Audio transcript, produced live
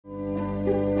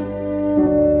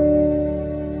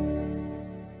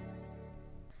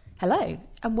Hello,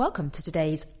 and welcome to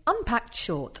today's Unpacked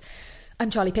Short.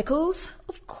 I'm Charlie Pickles.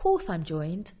 Of course, I'm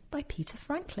joined by Peter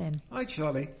Franklin. Hi,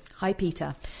 Charlie. Hi,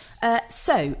 Peter.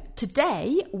 So,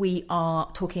 today we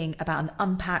are talking about an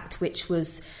Unpacked which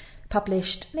was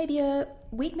published maybe a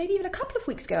week, maybe even a couple of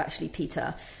weeks ago, actually,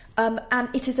 Peter. And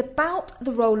it is about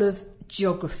the role of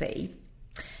geography.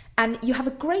 And you have a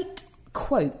great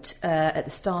quote at the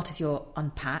start of your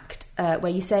Unpacked where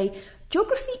you say,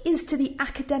 "Geography is to the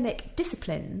academic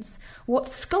disciplines what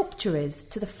sculpture is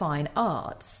to the fine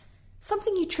arts.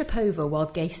 Something you trip over while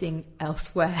gazing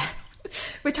elsewhere."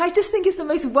 Which I just think is the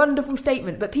most wonderful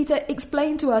statement. But Peter,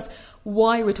 explain to us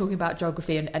why we're talking about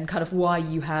geography and kind of why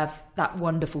you have that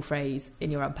wonderful phrase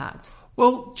in your Unpacked.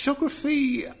 Well,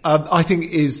 geography, I think,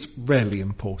 is really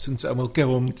important, and we'll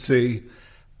go on to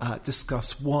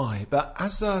discuss why. But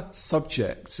as a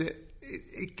subject,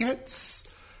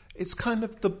 it's kind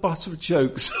of the butt of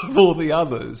jokes of all the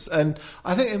others. And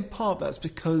I think in part that's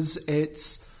because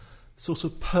it's sort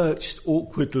of perched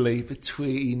awkwardly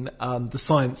between the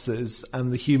sciences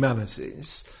and the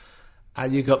humanities.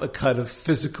 And you've got the kind of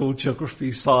physical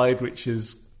geography side, which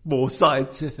is more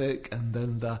scientific, and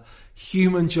then the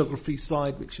human geography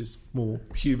side, which is more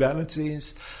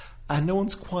humanities. And no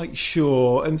one's quite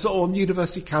sure. And so on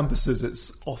university campuses,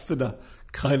 it's often a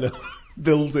kind of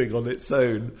building on its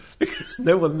own because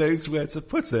no one knows where to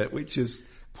put it, which is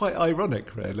quite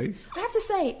ironic, really. I have to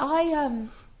say, I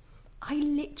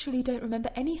literally don't remember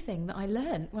anything that I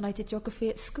learned when I did geography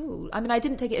at school. I mean, I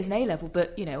didn't take it as an A-level,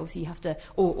 but, you know, obviously you have to,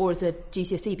 or as a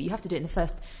GCSE, but you have to do it in the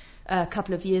first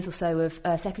couple of years or so of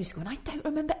secondary school, and I don't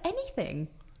remember anything.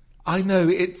 I know,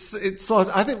 it's odd.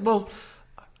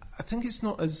 I think it's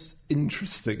not as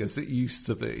interesting as it used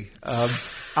to be.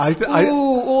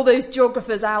 All those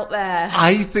geographers out there.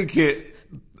 I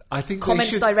think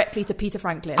comments directly to Peter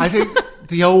Franklin. I think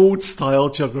the old style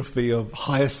geography of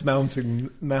highest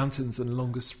mountains and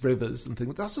longest rivers and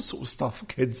things, that's the sort of stuff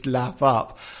kids lap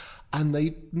up, and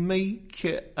they make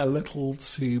it a little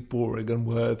too boring and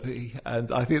worthy.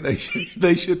 And I think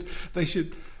they should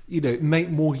make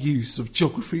more use of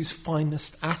geography's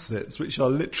finest assets, which are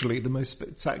literally the most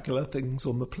spectacular things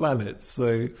on the planet.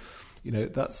 So,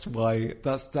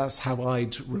 that's how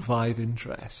I'd revive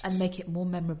interest. And make it more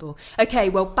memorable. Okay,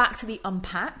 well, back to the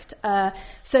Unpacked.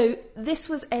 So this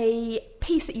was a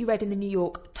piece that you read in the New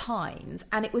York Times,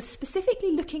 and it was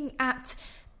specifically looking at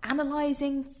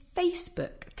analysing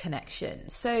Facebook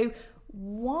connections. So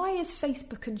why is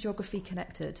Facebook and geography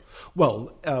connected?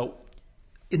 Well,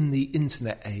 in the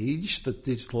internet age, the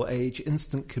digital age,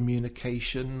 instant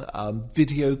communication,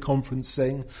 video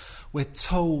conferencing, we're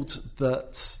told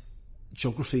that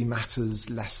geography matters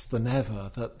less than ever,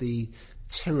 that the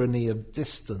tyranny of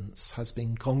distance has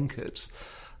been conquered.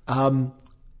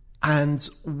 And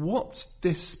what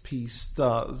this piece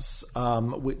does,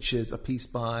 which is a piece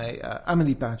by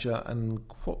Amelie Badger and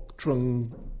Kwok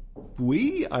Trung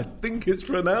Bui, I think it's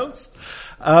pronounced.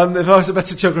 If I was a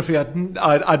better geography,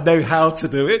 I'd know how to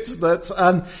do it. But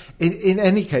in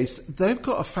any case, they've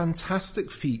got a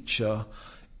fantastic feature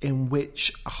in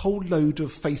which a whole load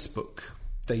of Facebook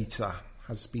data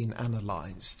has been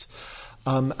analysed.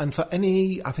 And for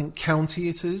any, I think, county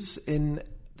it is in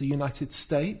the United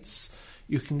States,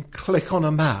 you can click on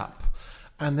a map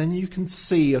and then you can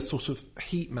see a sort of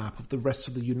heat map of the rest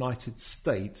of the United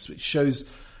States, which shows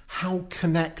how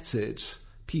connected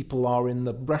people are in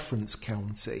the reference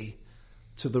county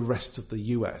to the rest of the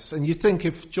US. And you think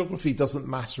if geography doesn't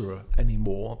matter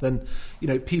anymore, then,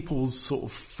 people's sort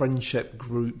of friendship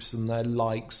groups and their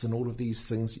likes and all of these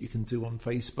things that you can do on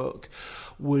Facebook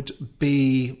would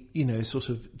be, sort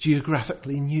of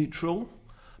geographically neutral.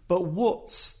 But what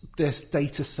this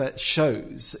data set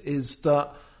shows is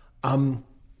that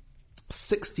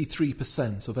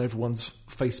 63% of everyone's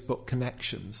Facebook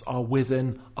connections are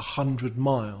within 100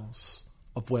 miles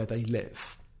of where they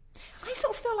live. I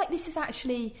sort of feel like this is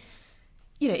actually,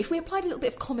 if we applied a little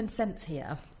bit of common sense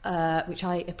here, which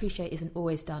I appreciate isn't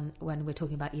always done when we're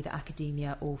talking about either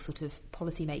academia or sort of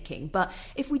policy making, but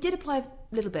if we did apply a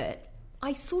little bit,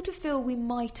 I sort of feel we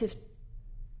might have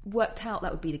worked out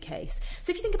that would be the case. So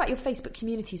if you think about your Facebook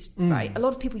communities, right, a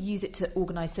lot of people use it to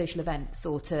organise social events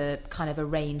or to kind of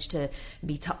arrange to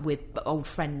meet up with old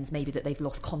friends maybe that they've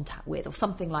lost contact with or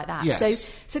something like that. Yes.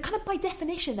 So kind of by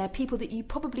definition, they're people that you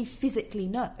probably physically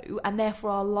know and therefore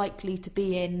are likely to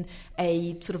be in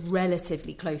a sort of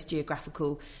relatively close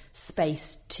geographical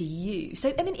space to you.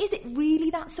 So, I mean, is it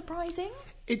really that surprising?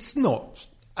 It's not.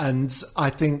 And I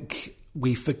think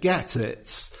we forget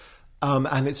it.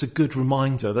 And it's a good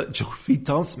reminder that geography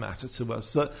does matter to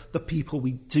us, that the people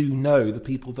we do know, the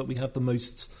people that we have the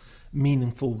most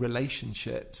meaningful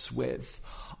relationships with,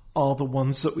 are the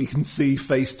ones that we can see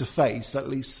face to face, at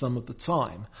least some of the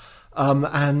time.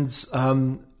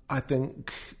 I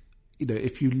think,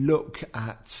 if you look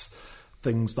at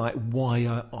things like why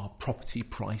are property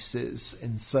prices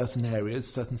in certain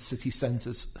areas, certain city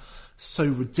centres, so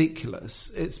ridiculous,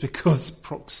 it's because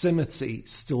proximity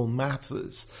still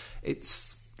matters.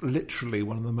 It's literally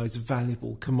one of the most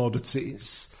valuable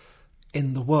commodities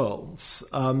in the world.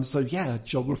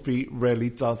 Geography really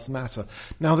does matter.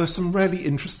 Now, there's some really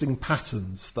interesting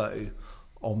patterns, though,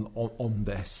 on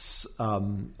this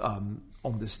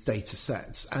data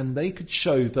set, and they could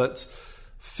show that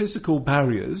physical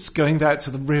barriers going back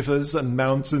to the rivers and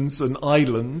mountains and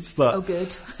islands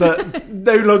that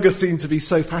no longer seem to be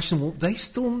so fashionable, they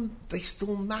still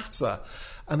matter.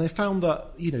 And they found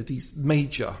that these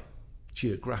major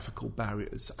geographical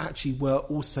barriers actually were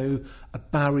also a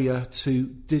barrier to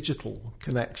digital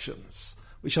connections,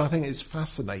 which I think is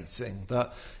fascinating.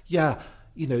 That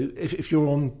if you're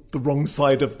on the wrong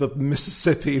side of the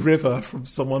Mississippi River from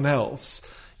someone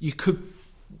else, you could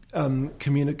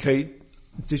communicate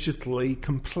digitally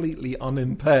completely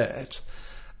unimpaired,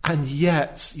 and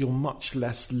yet you're much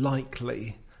less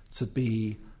likely to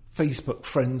be Facebook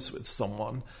friends with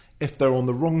someone if they're on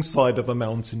the wrong side of a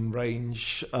mountain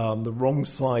range, the wrong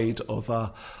side of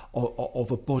a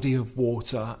body of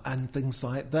water, and things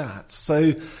like that.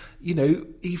 So,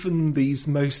 even these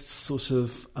most sort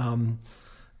of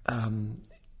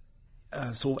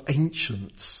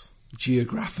ancient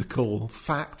geographical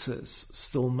factors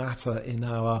still matter in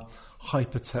our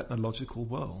hyper-technological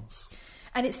worlds.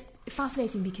 And it's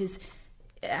fascinating because,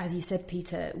 as you said,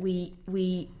 Peter,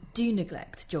 we do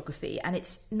neglect geography, and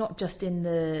it's not just in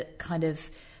the kind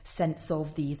of sense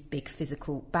of these big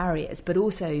physical barriers, but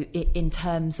also in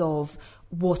terms of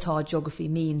what our geography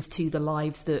means to the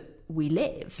lives that we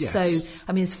live. Yes. So,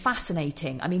 it's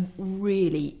fascinating.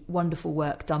 Really wonderful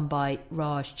work done by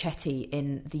Raj Chetty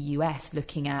in the US,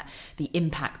 looking at the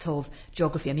impact of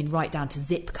geography. Right down to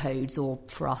zip codes, or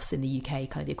for us in the UK,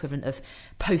 kind of the equivalent of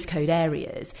postcode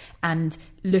areas, and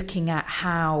looking at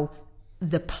how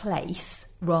the place,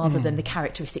 rather than the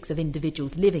characteristics of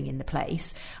individuals living in the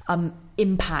place,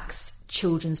 impacts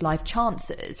children's life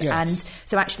chances. Yes. And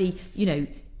so actually,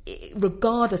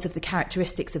 regardless of the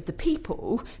characteristics of the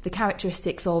people, the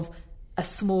characteristics of a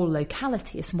small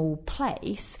locality, a small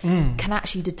place, can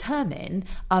actually determine,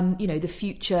 the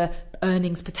future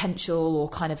earnings potential, or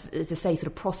kind of, as I say, sort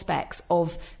of prospects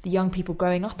of the young people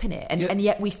growing up in it. And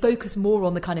yet we focus more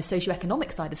on the kind of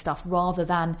socioeconomic side of stuff rather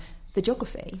than the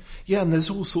geography. Yeah, and there's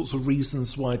all sorts of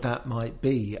reasons why that might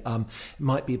be. It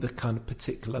might be the kind of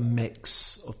particular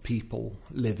mix of people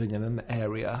living in an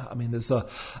area. There's a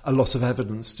lot of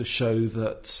evidence to show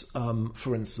that,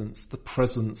 for instance, the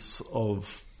presence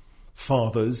of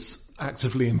fathers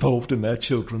actively involved in their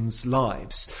children's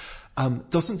lives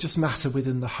doesn't just matter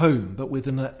within the home, but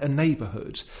within a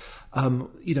neighbourhood.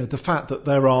 The fact that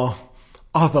there are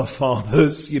other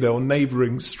fathers, on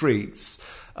neighbouring streets,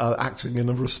 acting in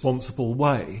a responsible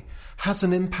way, has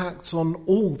an impact on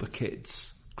all the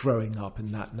kids growing up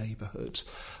in that neighbourhood.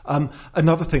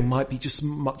 Another thing might be just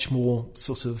much more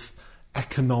sort of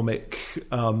economic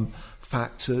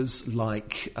factors,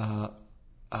 like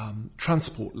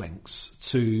transport links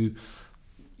to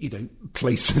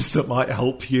places that might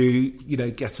help you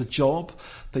get a job,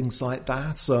 things like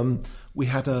that. We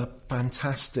had a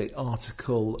fantastic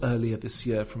article earlier this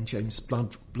year from James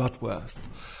Bloodworth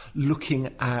looking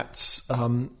at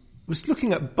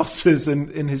buses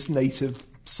in his native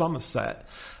Somerset,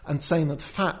 and saying that the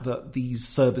fact that these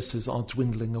services are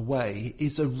dwindling away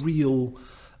is a real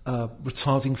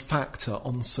retarding factor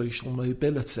on social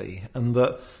mobility, and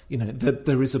that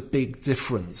there is a big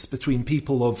difference between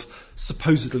people of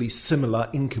supposedly similar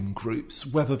income groups,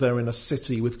 whether they're in a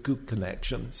city with good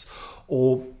connections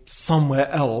or somewhere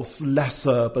else, less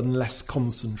urban, less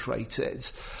concentrated,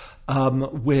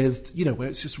 where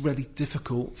it's just really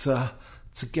difficult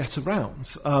to get around.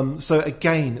 So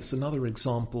again, it's another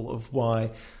example of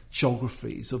why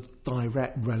geography is of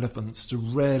direct relevance to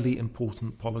really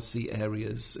important policy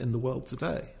areas in the world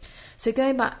today. So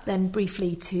going back then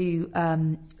briefly to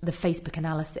the Facebook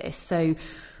analysis, so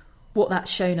what that's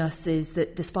shown us is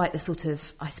that despite the sort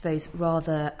of, I suppose,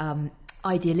 rather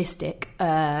idealistic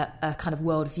kind of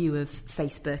worldview of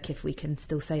Facebook, if we can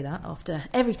still say that after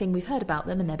everything we've heard about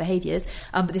them and their behaviours,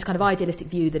 but this kind of idealistic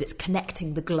view that it's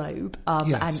connecting the globe,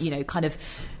 yes. and kind of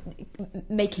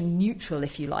making neutral,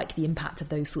 if you like, the impact of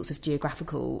those sorts of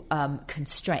geographical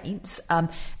constraints.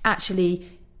 Actually,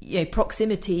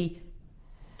 proximity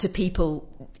to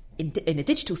people in a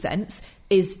digital sense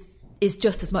is is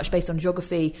just as much based on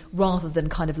geography rather than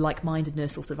kind of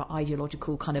like-mindedness or sort of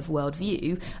ideological kind of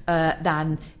worldview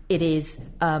than it is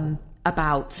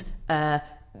about the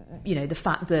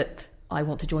fact that I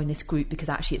want to join this group because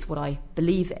actually it's what I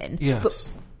believe in. Yes.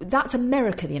 But that's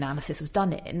America the analysis was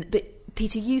done in. But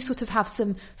Peter, you sort of have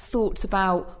some thoughts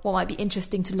about what might be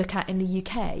interesting to look at in the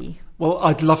UK. Well,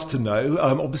 I'd love to know.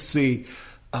 Obviously,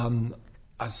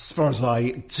 as far as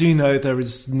I do know, there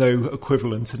is no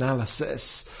equivalent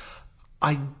analysis.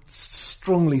 I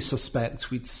strongly suspect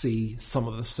we'd see some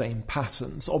of the same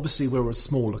patterns. Obviously, we're a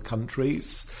smaller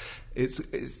countries.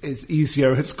 It's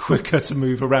easier, it's quicker to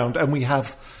move around. And we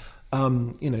have,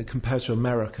 compared to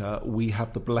America, we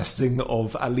have the blessing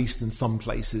of, at least in some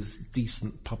places,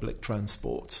 decent public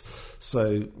transport.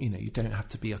 So, you don't have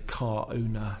to be a car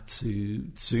owner to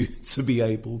be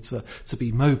able to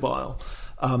be mobile.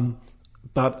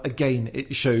 But again,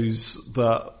 it shows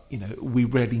that, we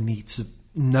really need to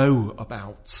know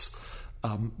about,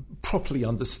 properly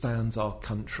understand our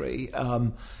country.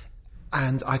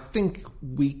 And I think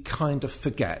we kind of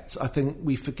forget. I think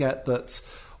we forget that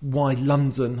why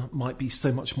London might be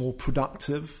so much more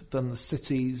productive than the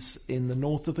cities in the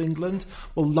north of England.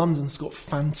 Well, London's got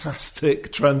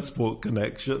fantastic transport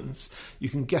connections. You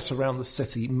can get around the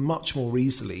city much more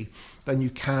easily than you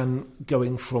can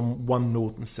going from one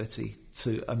northern city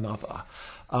to another.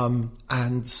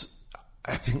 And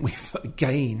I think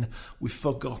we've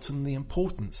forgotten the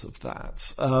importance of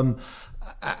that.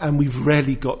 And we've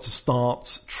really got to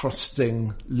start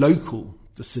trusting local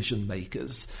decision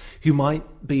makers who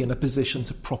might be in a position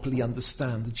to properly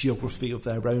understand the geography of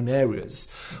their own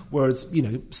areas. Whereas,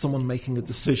 someone making a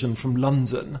decision from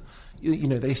London,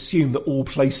 they assume that all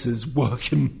places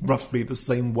work in roughly the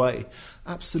same way.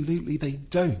 Absolutely, they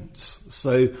don't.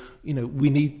 So,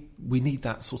 we need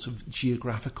that sort of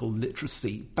geographical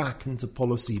literacy back into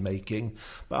policy making,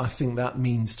 but I think that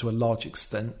means to a large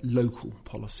extent local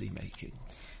policy making.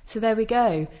 So there we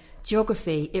go.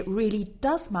 Geography, it really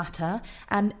does matter,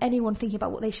 and anyone thinking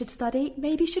about what they should study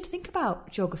maybe should think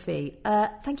about geography.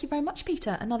 Thank you very much,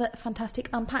 Peter. Another fantastic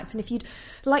Unpacked. And if you'd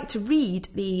like to read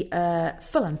the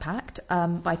full Unpacked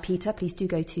by Peter, please do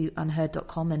go to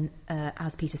unheard.com, and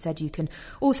as Peter said, you can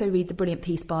also read the brilliant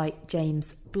piece by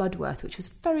James Bloodworth, which was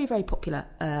very, very popular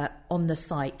on the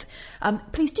site.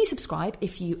 Please do subscribe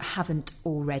if you haven't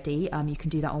already. You can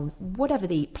do that on whatever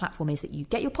the platform is that you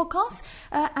get your podcasts.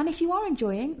 And if you are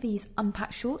enjoying these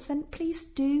Unpacked shorts, then please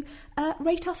do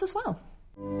rate us as well.